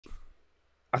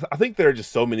I think there are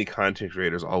just so many content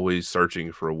creators always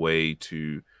searching for a way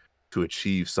to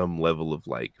achieve some level of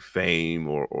like fame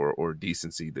or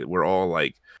decency, that we're all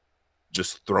like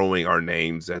just throwing our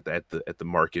names at the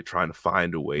market, trying to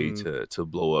find a way Mm. to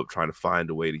blow up, trying to find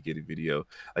a way to get a video.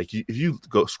 Like if you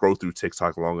go scroll through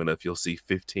TikTok long enough, you'll see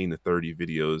 15 to 30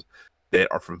 videos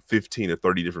that are from 15 to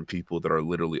 30 different people that are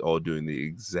literally all doing the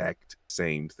exact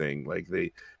same thing. Like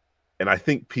and I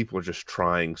think people are just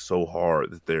trying so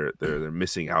hard that they're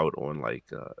missing out on like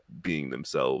being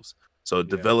themselves. So Yeah.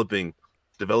 developing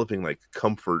like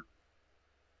comfort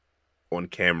on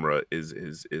camera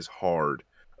is hard,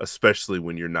 especially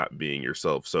when you're not being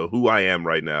yourself. So who I am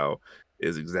right now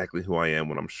is exactly who I am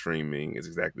when I'm streaming, is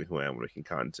exactly who I am when making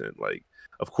content. Like,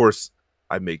 of course,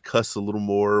 I may cuss a little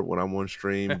more when I'm on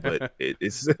stream, but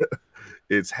it's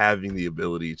it's having the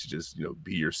ability to just, you know,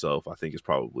 be yourself. I think is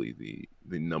probably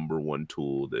the number one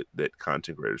tool that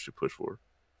content creators should push for.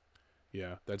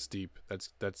 Yeah, that's deep.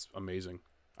 That's amazing.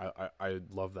 I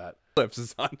love that. Clips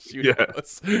is on Yeah,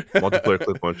 shootouts. multiplayer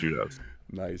clip on shootouts,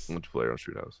 Nice. multiplayer on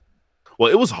shootouts.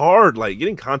 Well, it was hard. Like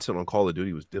getting content on Call of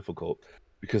Duty was difficult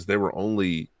because there were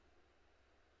only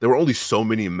so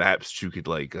many maps you could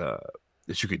like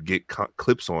that you could get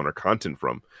clips on or content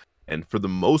from, and for the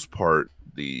most part,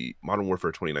 the Modern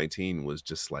Warfare 2019 was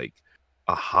just like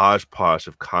a hodgepodge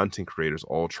of content creators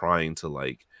all trying to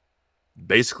like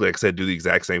basically, like I said, do the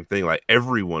exact same thing. Like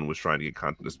everyone was trying to get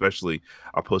content, especially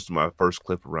I posted my first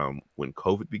clip around when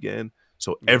COVID began.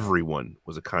 So Yeah. everyone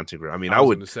was a content creator. I mean, I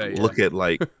was gonna say,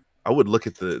 yeah. I would look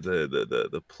at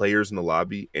the players in the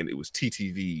lobby, and it was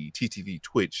TTV,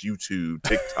 Twitch, YouTube,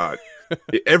 TikTok.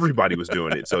 Everybody was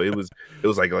doing it. So it was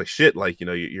like shit. Like, you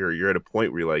know, you're at a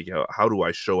point where you're like, you know, how do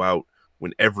I show out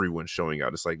when everyone's showing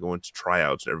out? It's like going to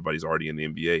tryouts and everybody's already in the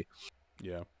NBA.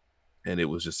 Yeah. And it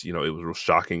was just, you know, it was real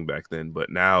shocking back then.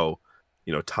 But now,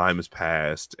 you know, time has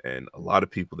passed, and a lot of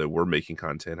people that were making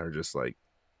content are just like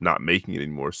not making it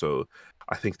anymore. So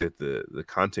I think that the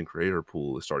content creator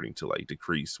pool is starting to like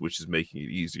decrease, which is making it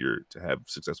easier to have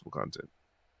successful content.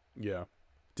 Yeah.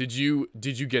 Did you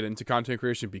get into content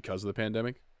creation because of the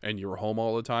pandemic and you were home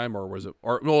all the time, or was it,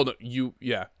 or well no, you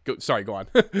yeah go, sorry, go on.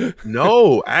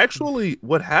 No, actually,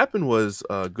 what happened was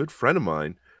a good friend of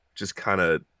mine just kind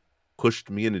of pushed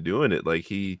me into doing it. Like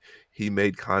he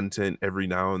made content every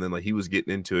now and then. Like he was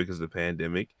getting into it because of the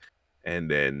pandemic,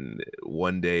 and then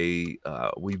one day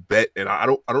we bet, and I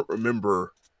don't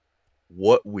remember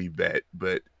what we bet,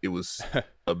 but it was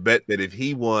a bet that if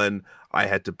he won, I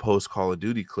had to post Call of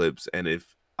Duty clips, and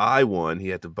if I won, he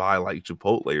had to buy like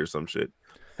Chipotle or some shit.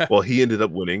 Well, he ended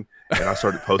up winning, and I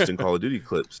started posting Call of Duty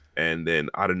clips, and then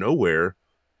out of nowhere,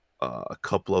 a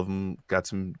couple of them got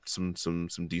some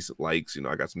decent likes. You know,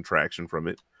 I got some traction from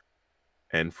it,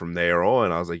 and from there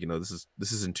on, I was like, you know, this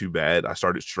isn't too bad. I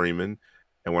started streaming,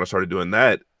 and when I started doing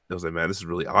that, I was like, man, this is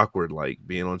really awkward. Like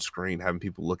being on screen, having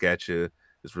people look at you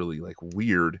is really like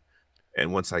weird.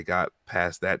 And once I got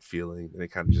past that feeling, then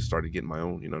it kind of just started getting my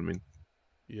own. You know what I mean?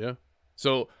 Yeah.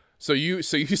 So you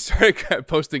started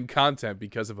posting content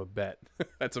because of a bet.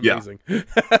 That's Yeah, amazing.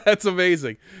 That's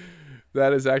amazing.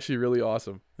 That is actually really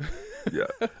awesome. yeah.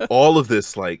 All of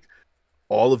this, like,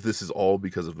 all of this is all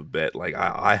because of a bet. Like,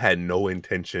 I had no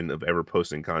intention of ever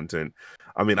posting content.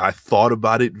 I mean, I thought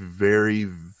about it very,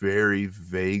 very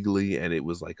vaguely, and it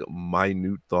was like a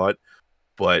minute thought,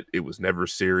 but it was never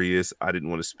serious. I didn't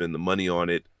want to spend the money on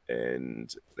it.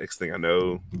 And next thing I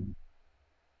know,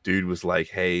 dude was like,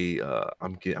 "Hey,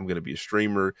 I'm gonna be a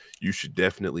streamer. You should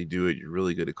definitely do it. You're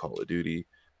really good at Call of Duty."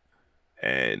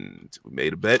 And we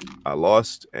made a bet. I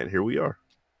lost, and here we are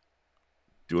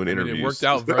doing I mean, it worked interviews.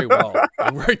 out very well.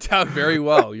 It worked out very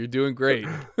well. You're doing great.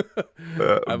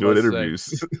 I I'm doing must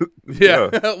say. interviews. Yeah.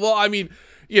 Yeah, Well, I mean,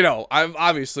 you know, I'm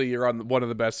obviously you're on one of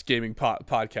the best gaming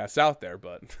podcasts out there,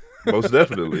 but most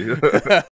definitely.